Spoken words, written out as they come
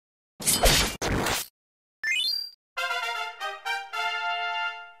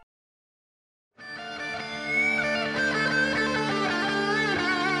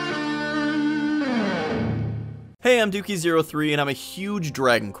Hey, I'm Dookie03 and I'm a huge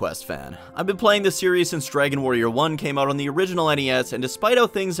Dragon Quest fan. I've been playing this series since Dragon Warrior 1 came out on the original NES, and despite how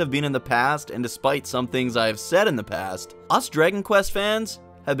things have been in the past, and despite some things I have said in the past, us Dragon Quest fans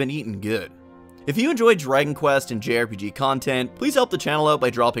have been eating good. If you enjoy Dragon Quest and JRPG content, please help the channel out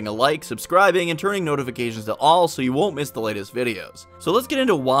by dropping a like, subscribing, and turning notifications to all so you won't miss the latest videos. So let's get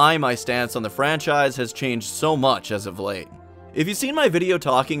into why my stance on the franchise has changed so much as of late. If you've seen my video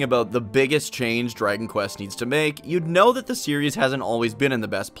talking about the biggest change Dragon Quest needs to make, you'd know that the series hasn't always been in the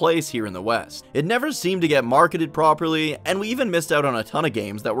best place here in the West. It never seemed to get marketed properly, and we even missed out on a ton of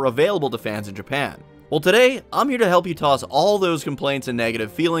games that were available to fans in Japan. Well, today, I'm here to help you toss all those complaints and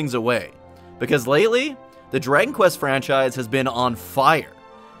negative feelings away. Because lately, the Dragon Quest franchise has been on fire.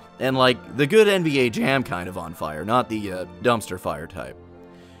 And like, the good NBA Jam kind of on fire, not the dumpster fire type.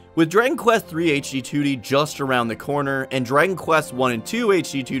 With Dragon Quest III HD 2D just around the corner, and Dragon Quest 1 and 2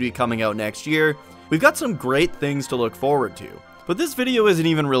 HD 2D coming out next year, we've got some great things to look forward to. But this video isn't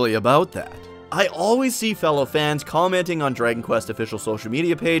even really about that. I always see fellow fans commenting on Dragon Quest official social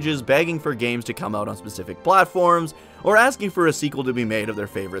media pages, begging for games to come out on specific platforms, or asking for a sequel to be made of their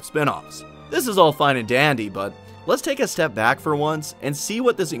favorite spin-offs. This is all fine and dandy, but let's take a step back for once and see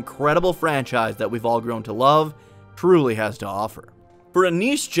what this incredible franchise that we've all grown to love truly has to offer. For a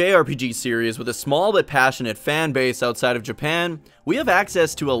niche JRPG series with a small but passionate fan base outside of Japan, we have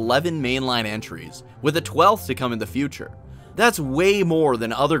access to 11 mainline entries, with a 12th to come in the future. That's way more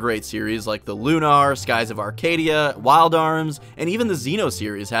than other great series like the Lunar, Skies of Arcadia, Wild Arms, and even the Xeno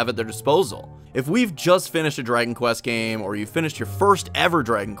series have at their disposal. If we've just finished a Dragon Quest game, or you finished your first ever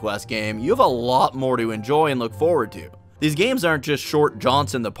Dragon Quest game, you have a lot more to enjoy and look forward to. These games aren't just short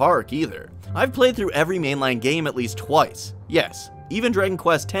jaunts in the park either. I've played through every mainline game at least twice. Yes, even Dragon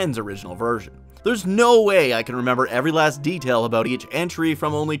Quest X's original version. There's no way I can remember every last detail about each entry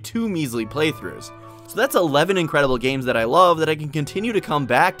from only 2 measly playthroughs. So that's 11 incredible games that I love that I can continue to come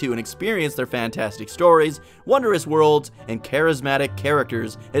back to and experience their fantastic stories, wondrous worlds, and charismatic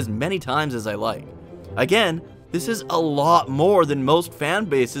characters as many times as I like. Again, this is a lot more than most fan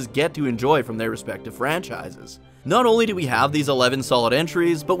bases get to enjoy from their respective franchises. Not only do we have these 11 solid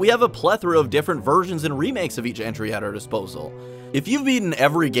entries, but we have a plethora of different versions and remakes of each entry at our disposal. If you've beaten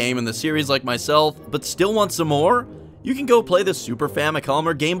every game in the series like myself, but still want some more, you can go play the Super Famicom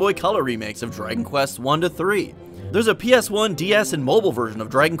or Game Boy Color remakes of Dragon Quest 1 to 3. There's a PS1, DS, and mobile version of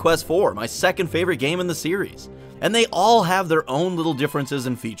Dragon Quest 4, my second favorite game in the series. And they all have their own little differences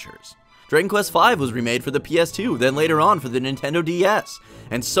and features. Dragon Quest V was remade for the PS2, then later on for the Nintendo DS,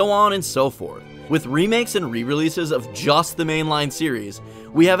 and so on and so forth. With remakes and re-releases of just the mainline series,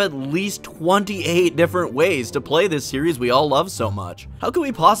 we have at least 28 different ways to play this series we all love so much. How could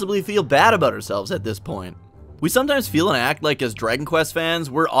we possibly feel bad about ourselves at this point? We sometimes feel and act like as Dragon Quest fans,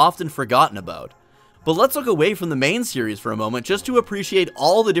 we're often forgotten about. But let's look away from the main series for a moment just to appreciate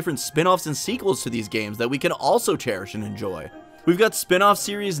all the different spin-offs and sequels to these games that we can also cherish and enjoy. We've got spin-off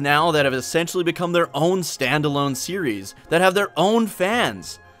series now that have essentially become their own standalone series, that have their own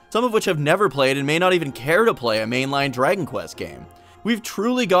fans, some of which have never played and may not even care to play a mainline Dragon Quest game. We've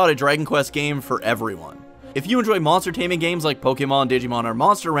truly got a Dragon Quest game for everyone. If you enjoy monster taming games like Pokemon, Digimon, or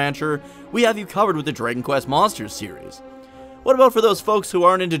Monster Rancher, we have you covered with the Dragon Quest Monsters series. What about for those folks who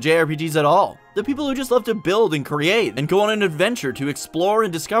aren't into JRPGs at all? The people who just love to build and create and go on an adventure to explore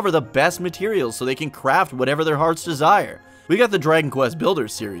and discover the best materials so they can craft whatever their hearts desire. We got the Dragon Quest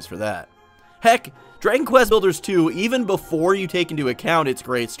Builders series for that. Heck, Dragon Quest Builders 2, even before you take into account its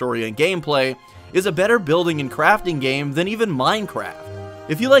great story and gameplay, is a better building and crafting game than even Minecraft.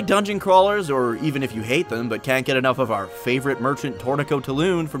 If you like dungeon crawlers, or even if you hate them but can't get enough of our favorite merchant Torneko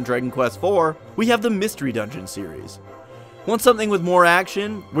Taloon from Dragon Quest IV, we have the Mystery Dungeon series. Want something with more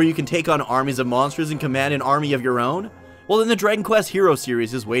action, where you can take on armies of monsters and command an army of your own? Well, then the Dragon Quest Hero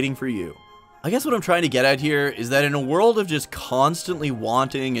series is waiting for you. I guess what I'm trying to get at here is that in a world of just constantly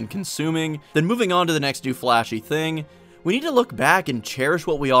wanting and consuming, then moving on to the next new flashy thing, we need to look back and cherish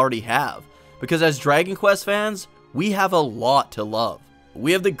what we already have. Because as Dragon Quest fans, we have a lot to love.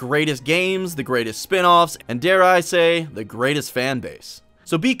 We have the greatest games, the greatest spin-offs, and dare I say, the greatest fan base.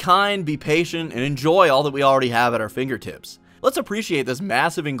 So be kind, be patient, and enjoy all that we already have at our fingertips. Let's appreciate this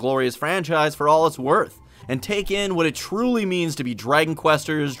massive and glorious franchise for all it's worth, and take in what it truly means to be Dragon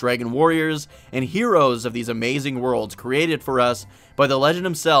Questers, Dragon Warriors, and heroes of these amazing worlds created for us by the legend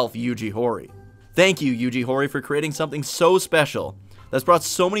himself, Yuji Horii. Thank you, Yuji Horii, for creating something so special that's brought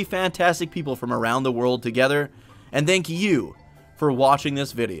so many fantastic people from around the world together, and thank you for watching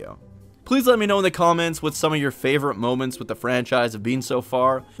this video. Please let me know in the comments what some of your favorite moments with the franchise have been so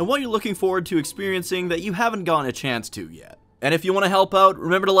far, and what you're looking forward to experiencing that you haven't gotten a chance to yet. And if you want to help out,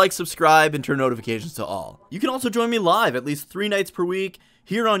 remember to like, subscribe, and turn notifications to all. You can also join me live at least 3 nights per week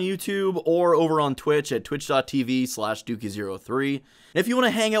here on YouTube or over on Twitch at twitch.tv/Dookie03. And if you want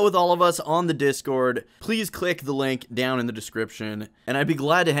to hang out with all of us on the Discord, please click the link down in the description, and I'd be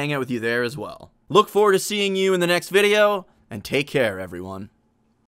glad to hang out with you there as well. Look forward to seeing you in the next video, and take care, everyone.